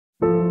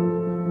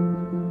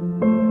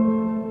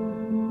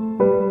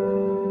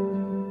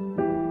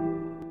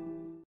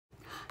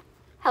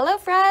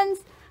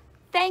friends!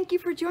 Thank you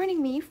for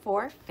joining me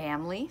for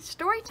Family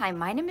Storytime.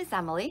 My name is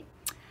Emily,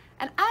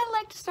 and I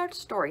like to start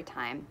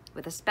Storytime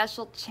with a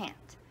special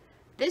chant.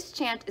 This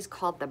chant is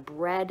called the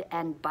bread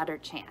and butter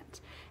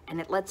chant, and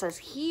it lets us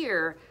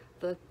hear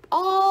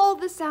all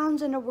the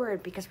sounds in a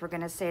word because we're going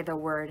to say the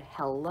word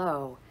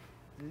hello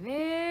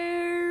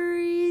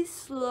very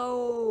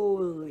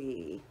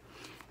slowly.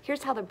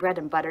 Here's how the bread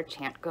and butter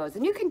chant goes,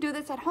 and you can do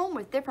this at home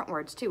with different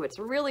words too. It's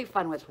really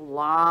fun with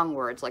long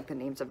words like the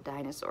names of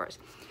dinosaurs.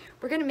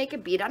 We're going to make a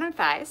beat on our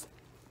thighs,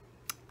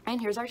 and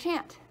here's our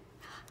chant.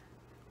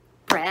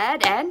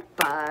 Bread and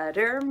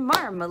butter,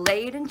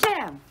 marmalade and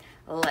jam.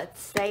 Let's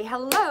say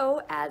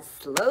hello as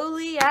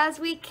slowly as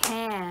we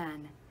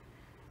can.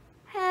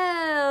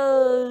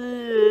 Hello.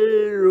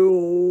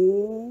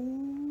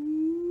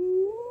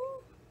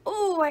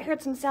 Oh, I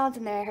heard some sounds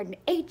in there. I heard an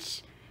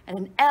H and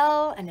an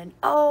L and an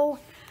O.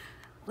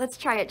 Let's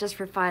try it just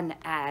for fun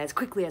as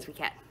quickly as we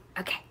can.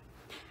 Okay.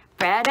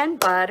 Bread and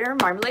butter,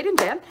 marmalade and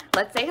jam.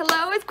 Let's say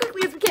hello as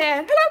quickly as we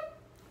can. Hello.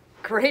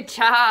 Great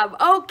job.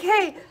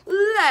 Okay,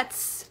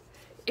 let's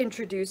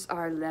introduce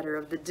our letter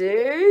of the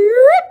day.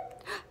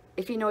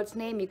 If you know its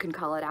name, you can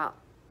call it out.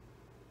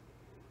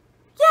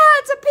 Yeah,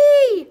 it's a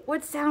P.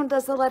 What sound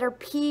does the letter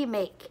P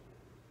make?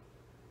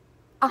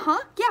 Yeah.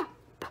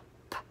 P,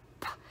 p,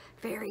 p.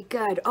 Very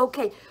good.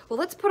 Okay, well,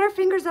 let's put our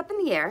fingers up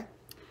in the air.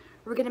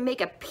 We're going to make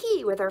a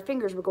P with our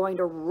fingers. We're going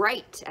to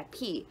write a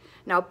P.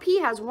 Now, P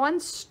has one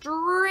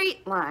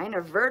straight line,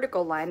 a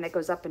vertical line that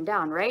goes up and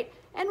down, right?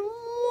 And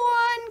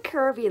one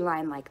curvy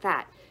line like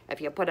that.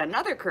 If you put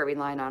another curvy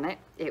line on it,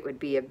 it would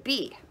be a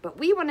B. But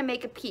we want to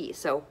make a P.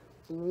 So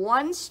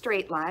one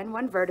straight line,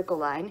 one vertical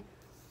line,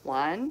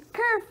 one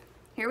curve.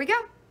 Here we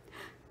go.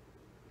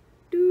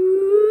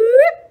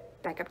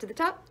 Back up to the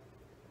top.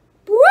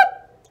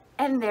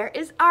 And there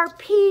is our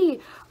P.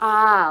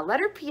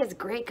 Letter P is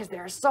great because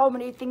there are so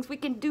many things we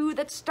can do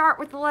that start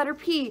with the letter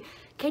P.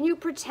 Can you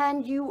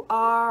pretend you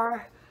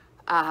are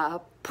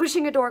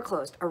pushing a door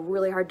closed, a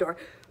really hard door?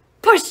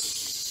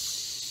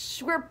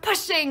 Push! We're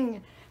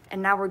pushing.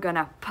 And now we're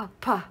gonna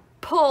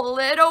pull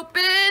it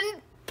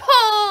open.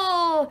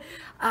 Pull!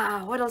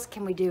 What else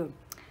can we do?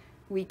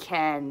 We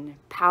can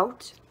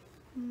pout.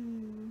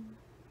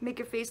 Make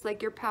a face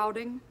like you're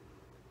pouting.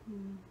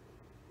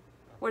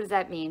 What does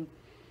that mean?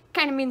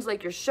 Kind of means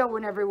like you're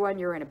showing everyone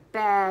you're in a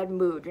bad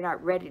mood. You're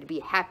not ready to be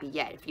happy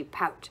yet if you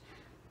pout.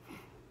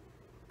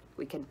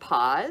 We can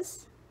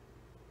pause.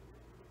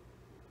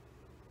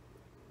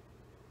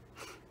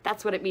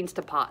 That's what it means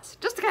to pause.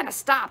 Just to kind of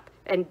stop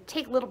and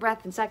take a little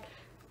breath and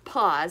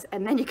pause,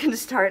 and then you can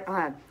start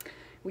on.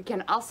 We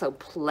can also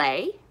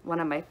play, one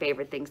of my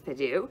favorite things to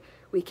do.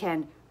 We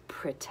can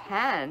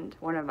pretend,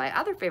 one of my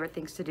other favorite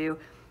things to do.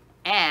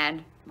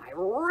 And my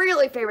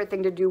really favorite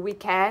thing to do, we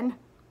can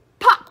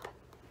pop.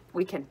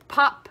 We can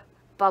pop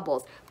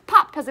bubbles.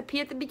 Pop has a P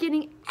at the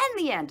beginning and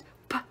the end.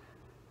 Pop,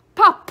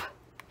 pop.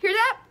 Hear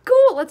that?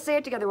 Cool. Let's say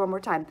it together one more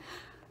time.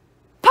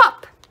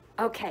 Pop.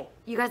 Okay.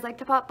 You guys like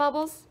to pop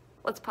bubbles?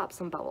 Let's pop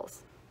some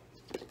bubbles.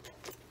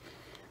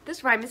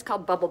 This rhyme is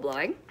called bubble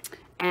blowing.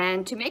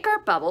 And to make our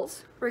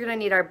bubbles, we're going to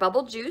need our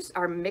bubble juice,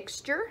 our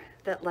mixture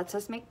that lets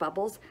us make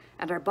bubbles,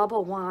 and our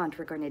bubble wand.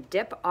 We're going to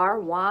dip our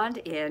wand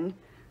in,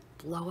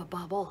 blow a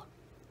bubble,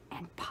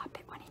 and pop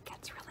it when it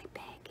gets really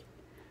big.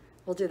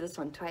 We'll do this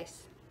one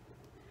twice.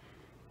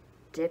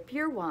 Dip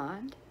your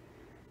wand,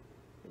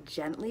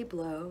 gently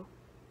blow.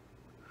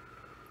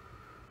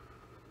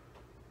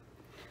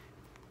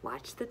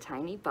 Watch the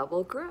tiny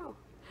bubble grow.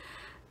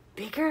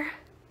 Bigger,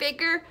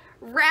 bigger,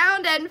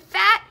 round and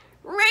fat,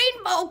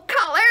 rainbow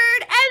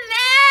colored, and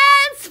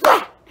then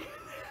splat!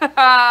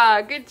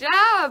 Good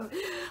job.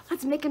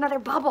 Let's make another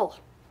bubble.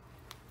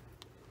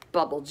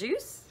 Bubble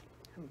juice,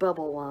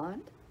 bubble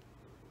wand,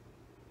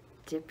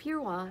 dip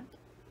your wand,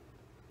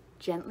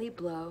 gently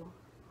blow.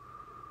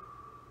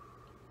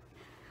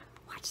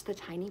 Watch the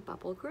tiny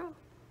bubble grow.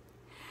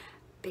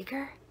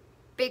 Bigger,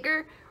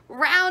 bigger,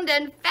 round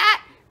and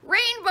fat,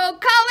 rainbow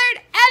colored,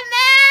 and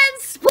then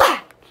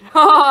splat!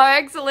 Oh,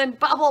 excellent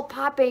bubble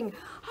popping.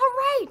 All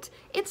right,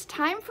 it's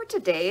time for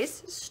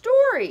today's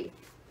story.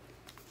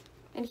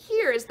 And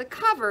here is the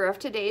cover of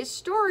today's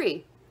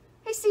story.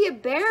 I see a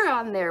bear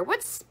on there.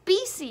 What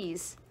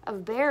species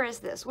of bear is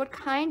this? What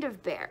kind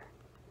of bear?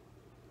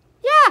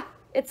 Yeah,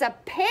 it's a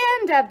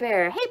panda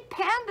bear. Hey,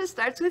 panda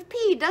starts with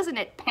P, doesn't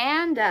it?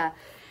 Panda.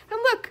 And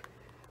look,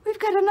 we've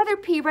got another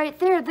P right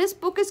there. This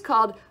book is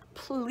called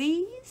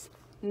Please,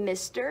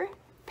 Mr.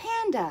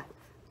 Panda.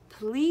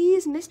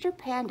 Please, Mr.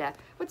 Panda.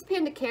 What's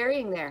Panda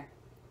carrying there?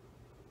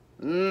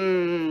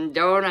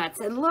 Donuts.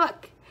 And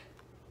look,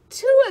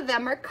 two of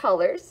them are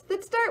colors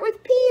that start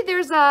with P.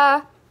 There's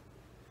a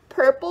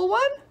purple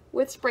one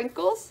with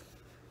sprinkles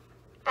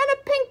and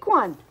a pink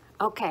one.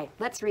 Okay,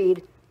 let's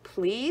read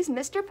Please,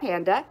 Mr.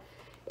 Panda.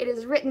 It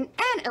is written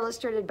and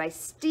illustrated by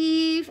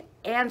Steve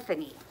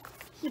Anthony.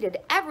 He did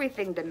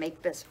everything to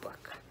make this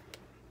book.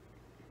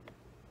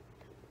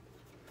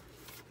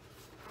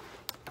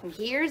 And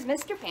here's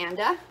Mr.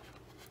 Panda.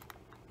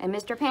 And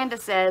Mr. Panda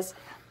says,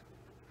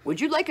 "Would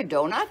you like a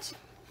donut?"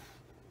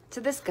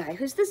 to this guy.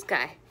 Who's this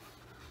guy?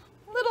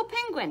 Little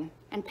Penguin.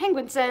 And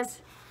Penguin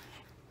says,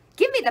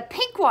 "Give me the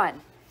pink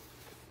one."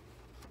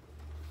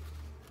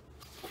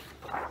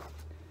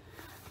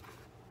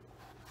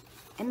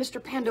 And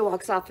Mr. Panda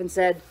walks off and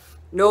said,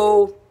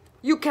 "No,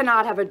 you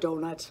cannot have a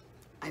donut.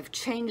 I've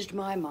changed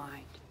my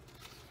mind."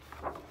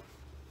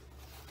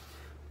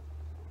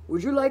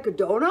 "Would you like a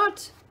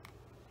donut?"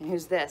 And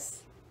who's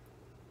this?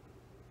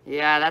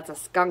 Yeah, that's a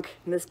skunk.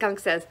 And the skunk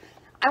says,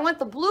 "I want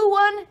the blue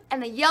one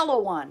and the yellow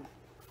one."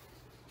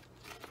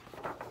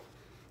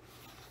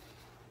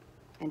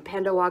 And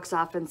Panda walks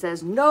off and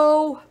says,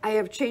 "No, I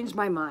have changed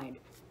my mind.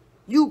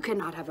 You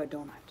cannot have a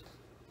donut."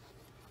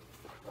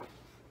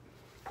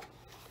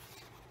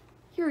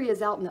 Here he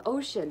is out in the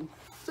ocean.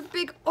 It's a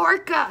big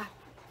orca.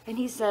 And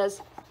he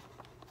says,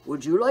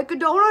 "Would you like a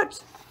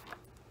donut?"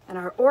 And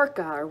our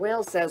orca, our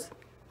whale, says,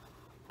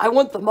 "I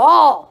want them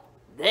all.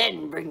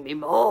 Then bring me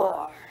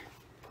more."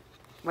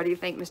 What do you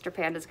think Mr.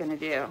 Panda's gonna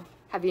do?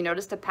 Have you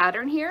noticed a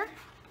pattern here?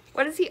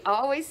 What does he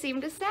always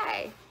seem to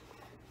say?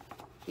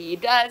 He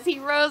does. He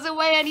rows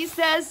away and he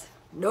says,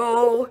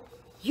 "No,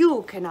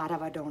 you cannot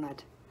have a donut.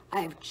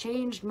 I have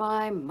changed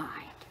my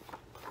mind."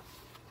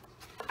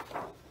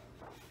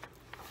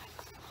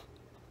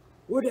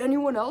 Would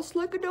anyone else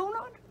like a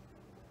donut?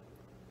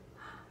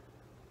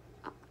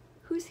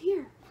 Who's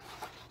here?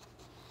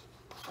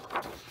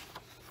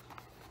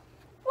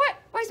 What?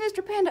 Why is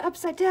Mr. Panda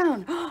upside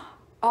down? Oh,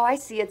 I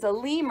see. It's a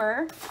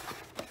lemur.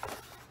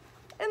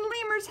 And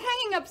lemur's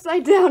hanging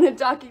upside down and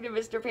talking to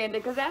Mr. Panda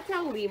because that's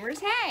how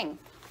lemurs hang.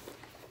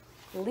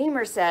 The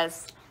lemur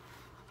says,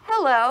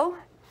 "Hello,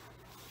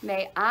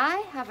 may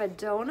I have a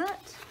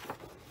donut?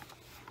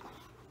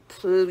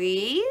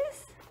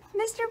 Please,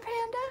 Mr.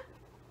 Panda?"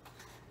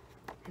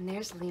 And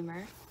there's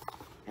lemur.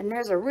 And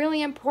there's a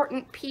really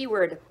important P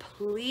word,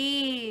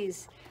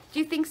 please. Do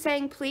you think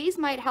saying please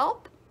might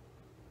help?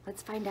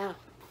 Let's find out.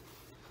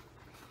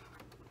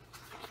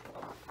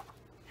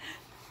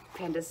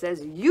 Panda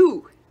says,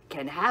 "You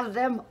can have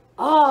them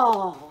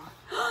all."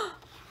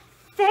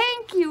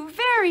 "Thank you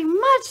very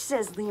much,"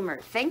 says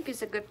lemur. Thank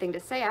you's a good thing to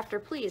say after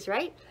please,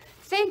 right?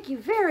 "Thank you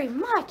very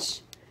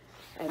much."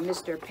 And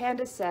Mr.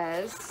 Panda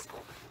says,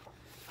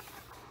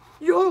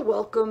 "You're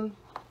welcome.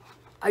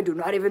 I do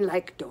not even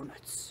like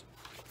donuts."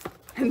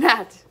 And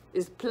that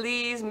is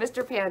Please,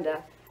 Mr.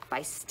 Panda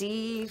by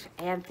Steve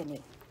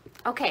Anthony.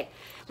 Okay,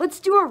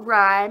 let's do a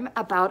rhyme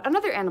about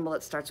another animal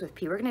that starts with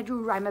P. We're gonna do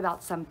a rhyme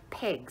about some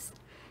pigs.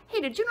 Hey,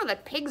 did you know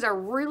that pigs are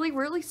really,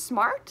 really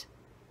smart?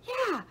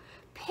 Yeah,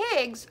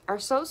 pigs are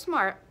so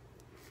smart,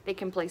 they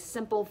can play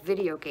simple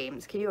video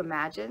games. Can you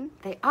imagine?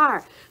 They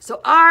are.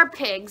 So our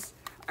pigs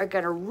are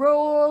gonna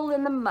roll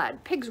in the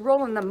mud. Pigs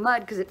roll in the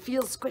mud because it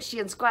feels squishy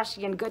and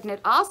squashy and good, and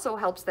it also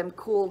helps them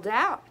cool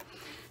down.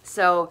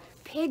 So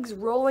pigs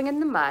rolling in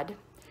the mud,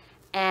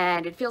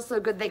 and it feels so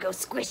good they go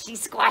squishy,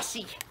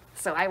 squashy.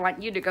 So I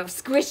want you to go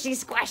squishy,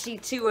 squashy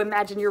too.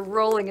 Imagine you're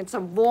rolling in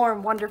some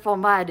warm, wonderful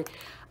mud.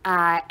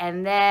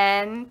 And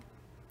then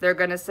they're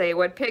gonna say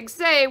what pigs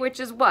say, which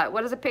is what?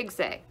 What does a pig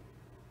say?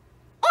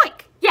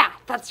 Oink! Yeah,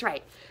 that's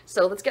right.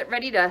 So let's get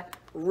ready to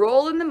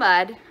roll in the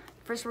mud.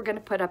 First, we're gonna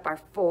put up our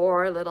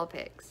 4 little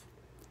pigs.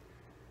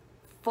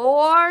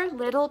 4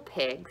 little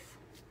pigs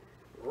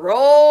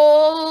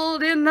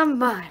rolled in the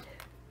mud.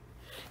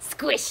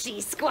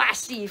 Squishy,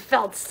 squashy,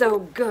 felt so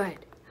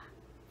good.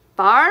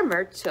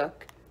 Farmer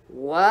took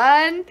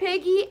 1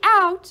 piggy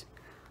out.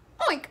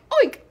 Oink,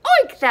 oink,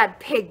 oink, that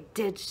pig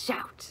did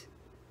shout.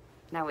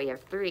 Now we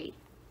have 3.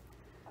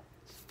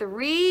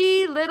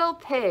 3 little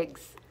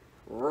pigs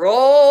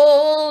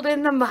rolled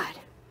in the mud.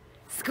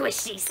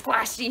 Squishy,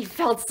 squashy,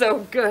 felt so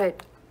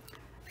good.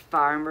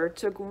 Farmer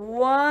took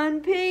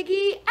 1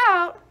 piggy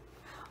out.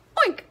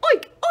 Oink,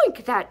 oink,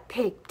 oink, that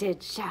pig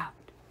did shout.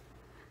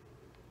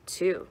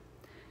 2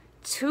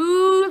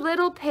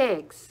 little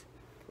pigs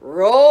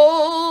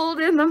rolled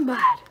in the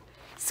mud.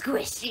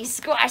 Squishy,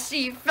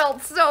 squashy,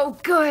 felt so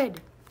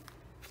good.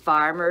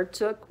 Farmer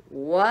took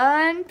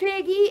 1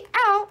 piggy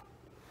out.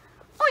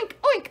 Oink,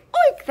 oink,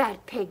 oink,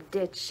 that pig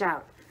did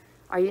shout.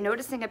 Are you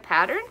noticing a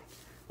pattern?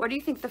 What do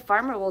you think the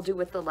farmer will do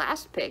with the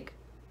last pig?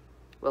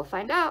 We'll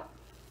find out.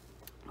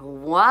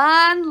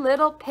 1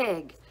 little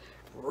pig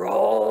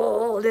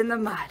rolled in the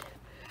mud.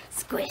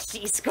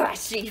 Squishy,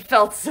 squashy,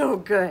 felt so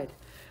good.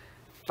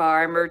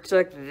 Farmer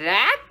took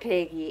that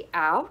piggy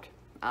out.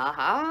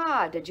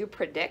 Aha, did you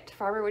predict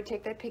farmer would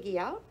take that piggy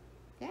out?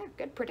 Yeah,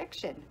 good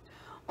prediction.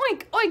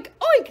 Oink, oink,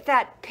 oink,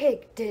 that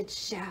pig did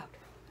shout.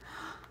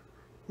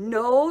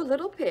 No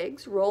little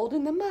pigs rolled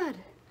in the mud.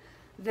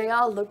 They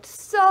all looked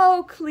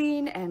so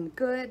clean and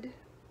good.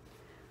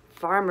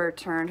 Farmer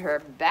turned her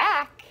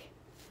back,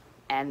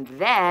 and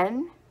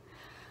then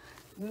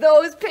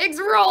those pigs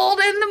rolled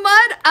in the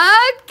mud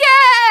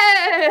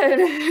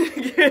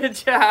again. Good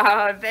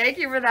job. Thank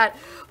you for that.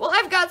 Well,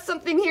 I've got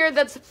something here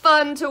that's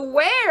fun to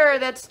wear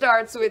that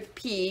starts with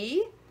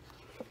P.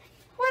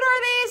 What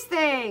are these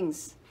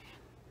things?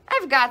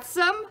 I've got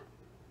some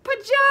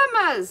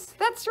pajamas.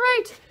 That's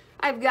right.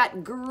 I've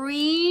got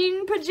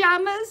green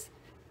pajamas,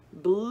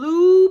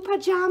 blue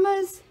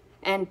pajamas,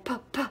 and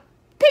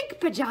pink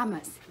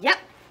pajamas. Yep,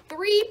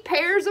 3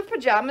 pairs of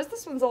pajamas.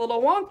 This one's a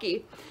little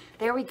wonky.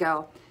 There we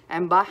go.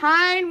 And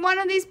behind one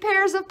of these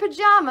pairs of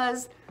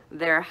pajamas,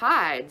 there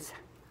hides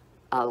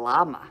a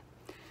llama.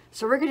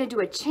 So we're going to do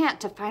a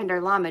chant to find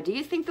our llama. Do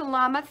you think the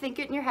llama, think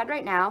it in your head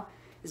right now,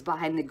 is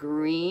behind the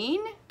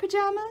green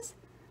pajamas,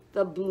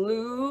 the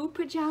blue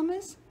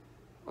pajamas,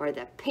 or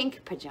the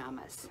pink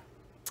pajamas?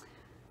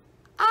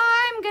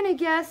 I'm going to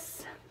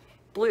guess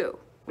blue.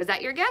 Was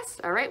that your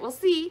guess? All right, we'll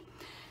see.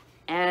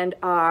 And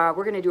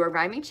we're going to do a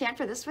rhyming chant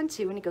for this one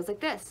too, and it goes like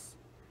this.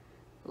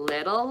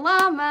 Little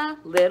llama,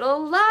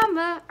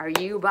 are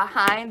you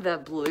behind the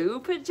blue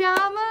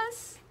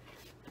pajamas?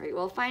 All right,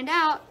 we'll find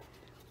out.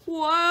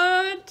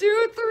 1,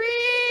 2, 3,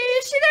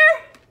 is she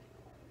there?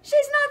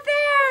 She's not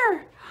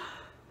there.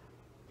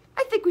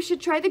 I think we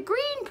should try the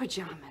green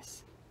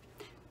pajamas.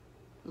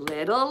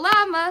 Little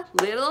llama,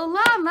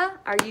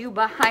 are you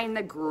behind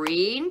the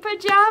green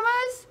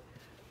pajamas?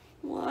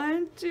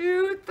 1,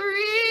 2, 3,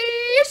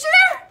 is she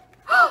there?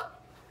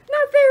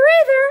 Not there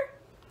either.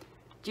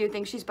 Do you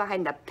think she's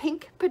behind the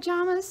pink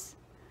pajamas?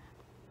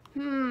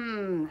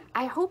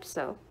 I hope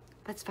so.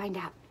 Let's find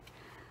out.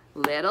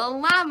 Little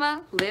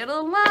llama,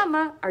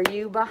 are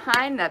you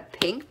behind the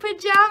pink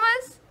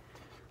pajamas?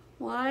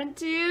 1,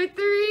 2, 3,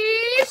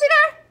 is she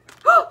there?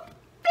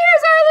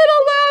 There's our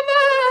little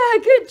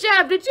llama! Good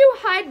job. Did you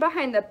hide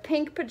behind the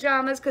pink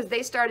pajamas because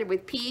they started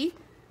with P?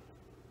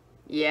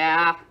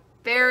 Yeah,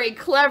 very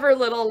clever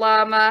little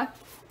llama.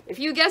 If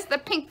you guessed the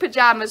pink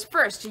pajamas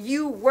first,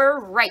 you were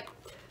right.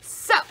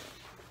 So,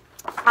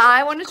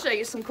 I want to show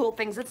you some cool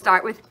things that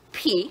start with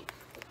P.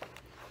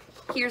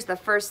 Here's the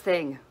first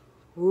thing.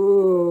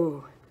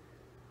 Ooh.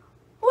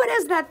 What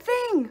is that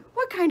thing?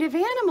 What kind of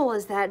animal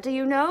is that? Do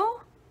you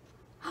know?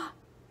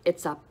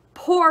 It's a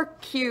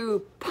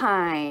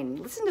porcupine.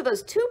 Listen to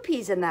those 2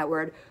 P's in that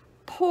word.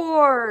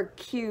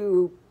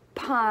 Porcupine.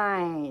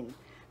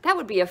 That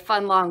would be a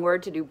fun long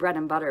word to do bread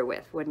and butter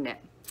with, wouldn't it?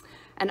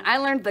 And I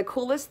learned the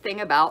coolest thing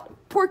about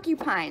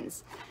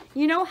porcupines.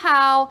 You know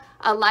how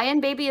a lion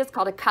baby is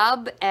called a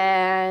cub,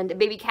 and a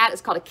baby cat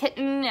is called a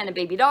kitten, and a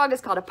baby dog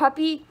is called a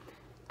puppy?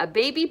 A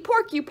baby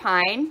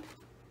porcupine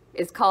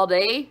is called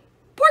a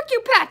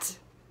porcupet.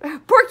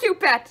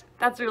 Porcupet.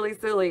 That's really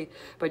silly.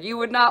 But you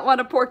would not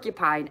want a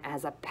porcupine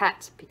as a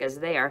pet because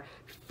they are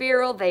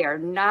feral, they are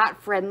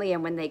not friendly,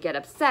 and when they get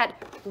upset,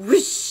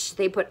 whoosh,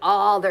 they put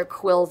all their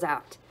quills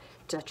out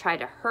to try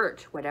to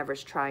hurt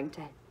whatever's trying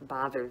to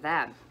bother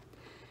them.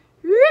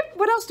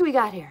 What else do we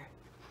got here?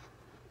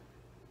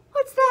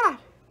 What's that?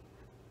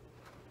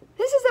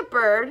 This is a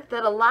bird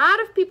that a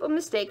lot of people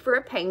mistake for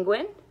a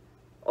penguin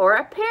or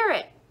a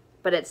parrot,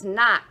 but it's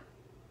not.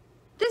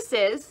 This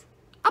is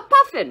a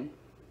puffin.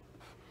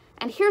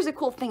 And here's a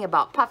cool thing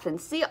about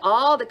puffins. See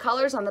all the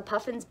colors on the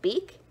puffin's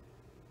beak?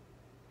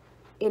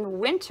 In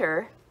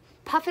winter,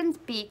 puffins'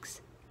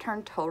 beaks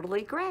turn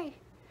totally gray.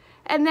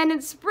 And then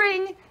in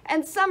spring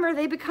and summer,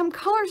 they become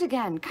colors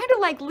again, kind of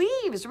like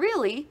leaves,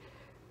 really.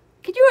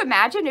 Could you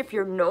imagine if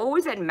your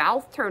nose and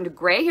mouth turned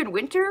gray in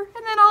winter,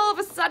 and then all of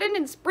a sudden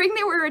in spring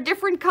they were a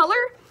different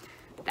color?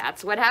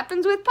 That's what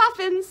happens with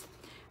puffins.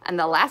 And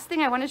the last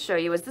thing I want to show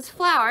you is this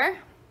flower.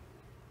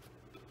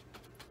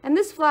 And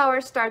this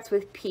flower starts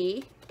with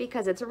P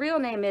because its real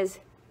name is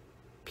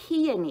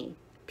peony.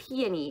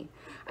 Peony.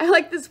 I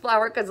like this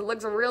flower because it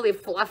looks really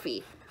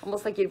fluffy,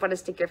 almost like you'd want to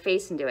stick your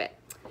face into it.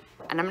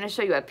 And I'm going to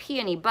show you a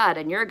peony bud,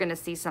 and you're going to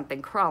see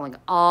something crawling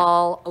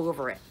all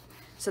over it.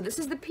 So this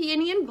is the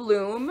peony in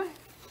bloom,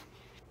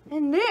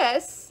 and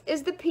this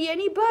is the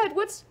peony bud.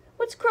 What's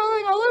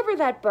crawling all over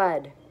that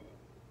bud?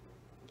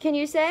 Can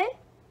you say?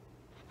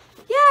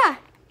 Yeah,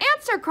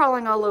 ants are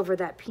crawling all over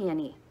that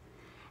peony.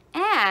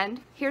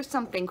 And here's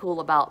something cool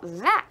about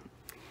that.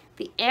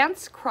 The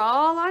ants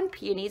crawl on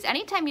peonies.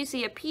 Anytime you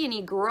see a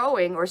peony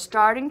growing or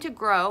starting to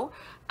grow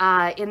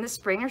in the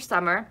spring or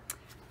summer,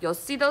 you'll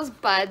see those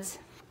buds,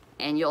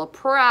 and you'll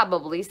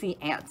probably see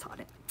ants on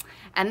it.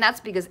 And that's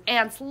because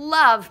ants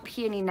love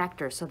peony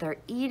nectar, so they're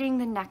eating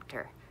the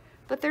nectar.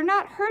 But they're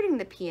not hurting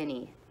the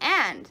peony.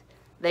 And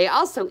they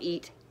also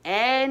eat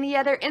any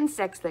other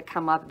insects that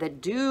come up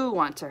that do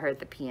want to hurt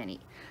the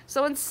peony.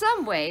 So in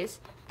some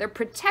ways, they're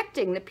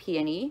protecting the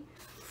peony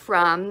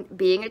from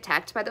being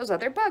attacked by those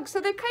other bugs.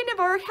 So they kind of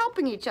are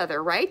helping each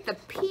other, right? The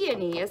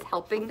peony is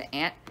helping the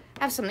ant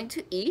have something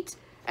to eat,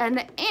 and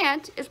the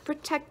ant is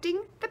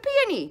protecting the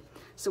peony.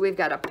 So we've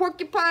got a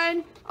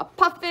porcupine, a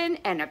puffin,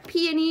 and a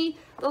peony.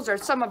 Those are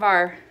some of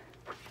our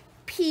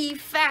P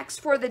facts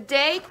for the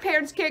day.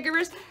 Parents,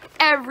 caregivers,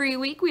 every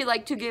week we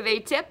like to give a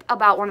tip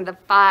about one of the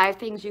 5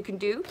 things you can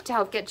do to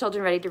help get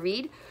children ready to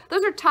read.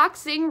 Those are talk,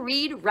 sing,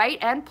 read, write,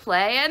 and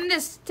play. And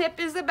this tip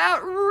is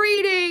about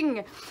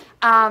reading.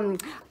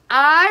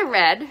 I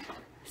read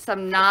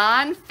some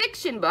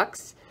non-fiction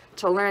books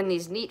to learn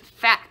these neat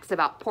facts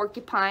about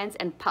porcupines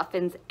and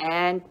puffins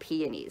and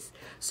peonies.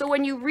 So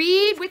when you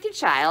read with your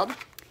child,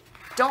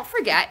 don't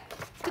forget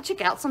to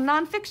check out some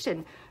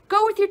nonfiction.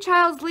 Go with your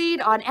child's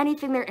lead on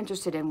anything they're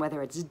interested in,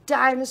 whether it's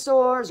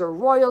dinosaurs or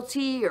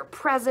royalty or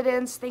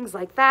presidents, things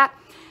like that.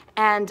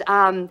 And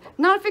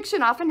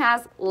nonfiction often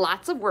has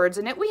lots of words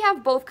in it. We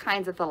have both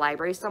kinds at the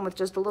library, some with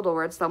just a little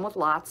words, some with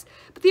lots.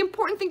 But the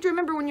important thing to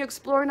remember when you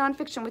explore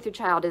nonfiction with your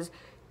child is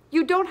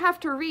you don't have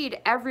to read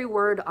every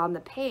word on the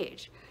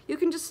page. You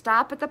can just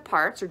stop at the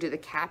parts or do the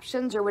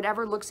captions or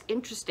whatever looks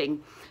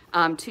interesting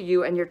to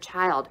you and your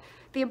child.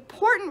 The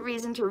important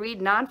reason to read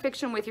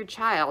nonfiction with your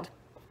child,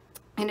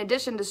 in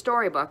addition to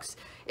storybooks,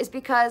 is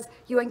because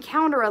you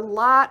encounter a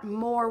lot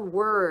more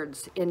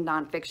words in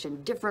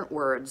nonfiction, different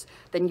words,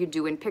 than you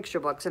do in picture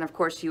books. And of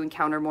course, you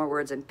encounter more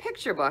words in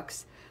picture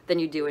books than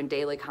you do in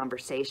daily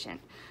conversation.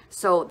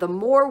 So the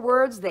more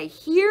words they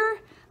hear,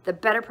 the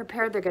better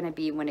prepared they're going to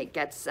be when it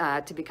gets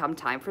to become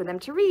time for them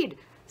to read.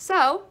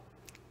 So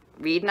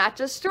read not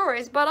just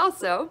stories, but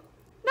also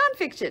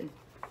nonfiction.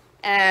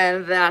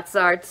 And that's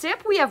our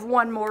tip. We have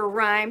one more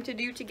rhyme to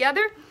do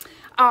together.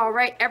 All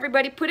right,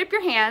 everybody put up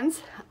your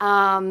hands.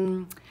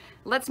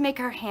 Let's make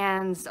our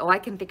hands, I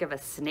can think of a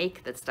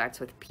snake that starts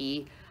with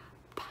P.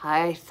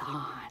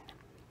 Python.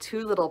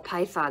 Two little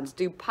pythons.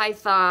 Do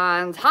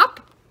pythons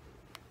hop?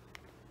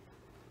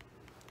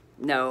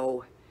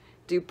 No.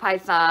 Do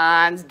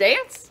pythons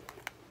dance?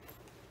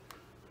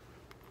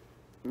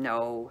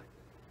 No.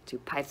 Do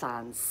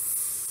pythons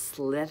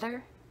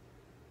slither?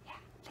 Yeah,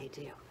 they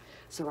do.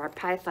 So our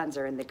pythons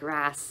are in the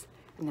grass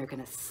and they're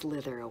gonna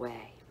slither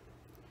away.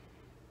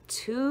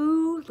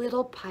 Two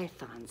little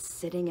pythons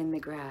sitting in the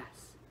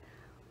grass.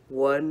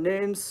 One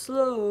named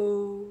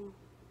Slow,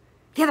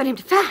 the other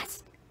named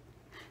Fast.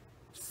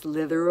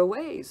 Slither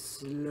away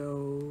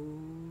slow.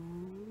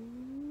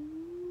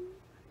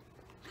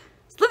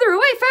 Slither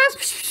away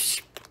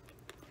fast.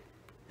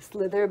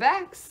 Slither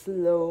back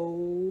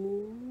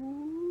slow.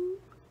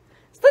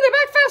 Slither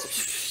back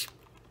fast.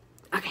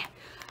 Okay,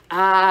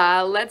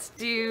 let's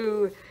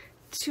do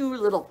two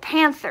little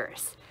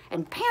panthers.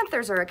 And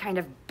panthers are a kind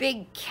of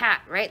big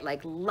cat, right?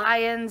 Like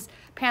lions,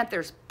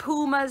 panthers,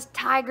 pumas,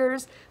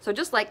 tigers. So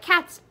just like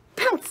cats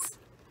pounce,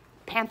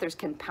 panthers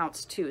can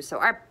pounce too. So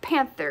our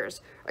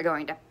panthers are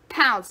going to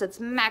pounce. It's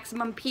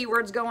maximum P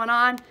words going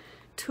on.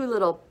 Two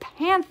little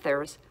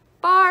panthers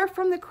far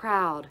from the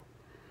crowd.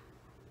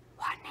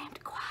 One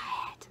named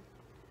Quiet,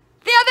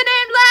 the other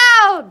named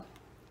Loud.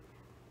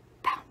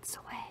 Pounce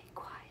away,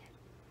 Quiet.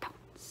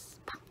 Pounce,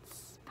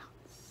 pounce,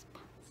 pounce,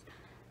 pounce.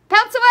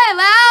 Pounce away,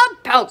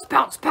 Loud. Pounce,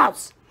 pounce,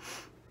 pounce.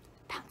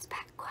 Pounce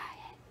back,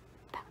 Quiet.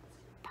 Pounce,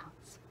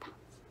 pounce,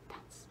 pounce,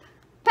 pounce.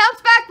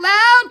 Pounce back,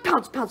 Loud.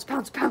 Pounce, pounce,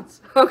 pounce,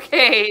 pounce.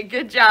 Okay,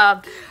 good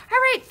job. All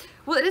right,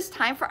 well, it is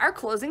time for our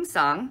closing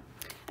song.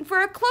 And for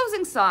our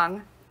closing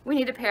song, we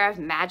need a pair of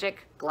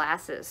magic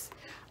glasses.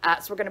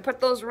 So we're gonna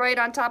put those right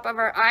on top of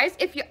our eyes.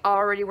 If you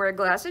already wear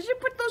glasses, you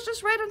put those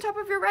just right on top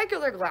of your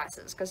regular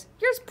glasses because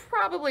yours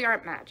probably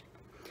aren't magic.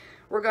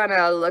 We're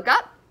gonna look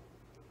up.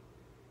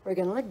 We're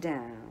gonna look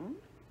down.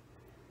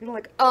 We're gonna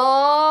look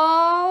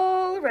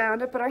all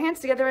around it, put our hands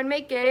together and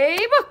make a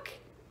book.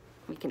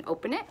 We can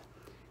open it.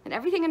 And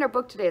everything in our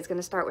book today is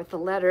gonna start with the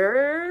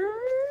letter,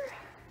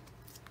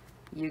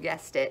 you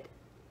guessed it,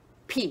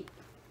 P.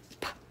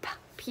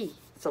 P.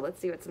 So let's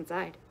see what's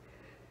inside.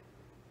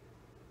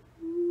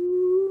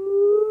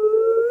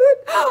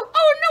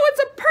 Oh no, it's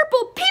a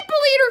purple people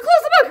eater.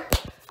 Close the book.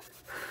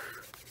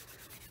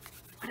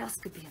 What else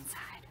could be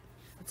inside?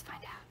 Let's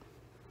find out.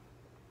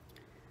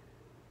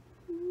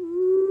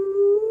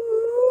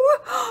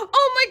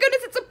 Oh my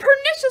goodness, it's a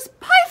pernicious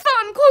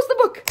python. Close the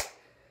book.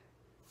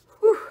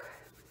 Whew.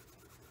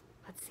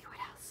 Let's see what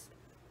else.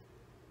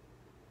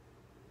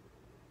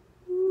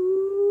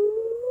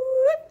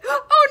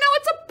 Oh no,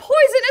 it's a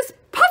poisonous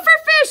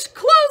pufferfish.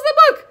 Close the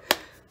book.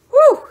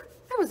 Whew,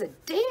 that was a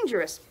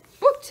dangerous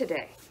book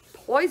today.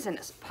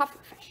 Poisonous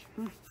pufferfish.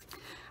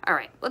 All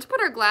right, let's put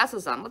our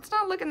glasses on. Let's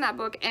not look in that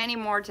book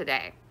anymore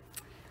today.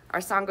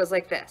 Our song goes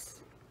like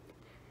this.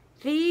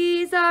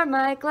 These are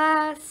my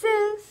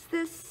glasses,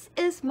 this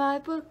is my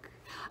book.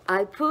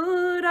 I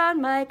put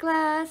on my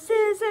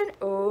glasses and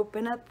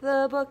open up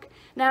the book.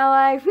 Now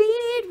I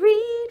read,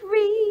 read,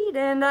 read,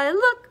 and I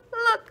look,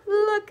 look,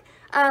 look.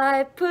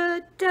 I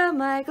put down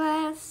my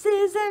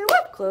glasses and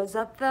whoop, close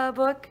up the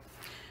book.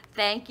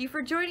 Thank you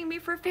for joining me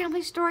for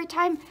Family Story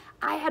Time.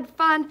 I had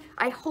fun.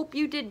 I hope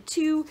you did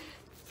too.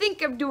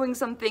 Think of doing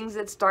some things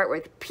that start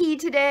with P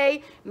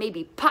today.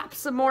 Maybe pop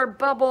some more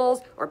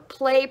bubbles or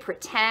play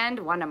pretend,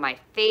 one of my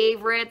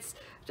favorites.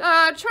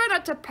 Try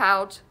not to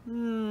pout.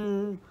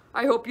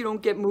 I hope you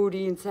don't get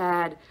moody and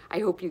sad. I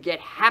hope you get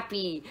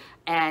happy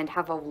and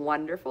have a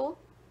wonderful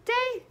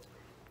day.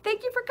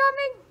 Thank you for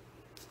coming.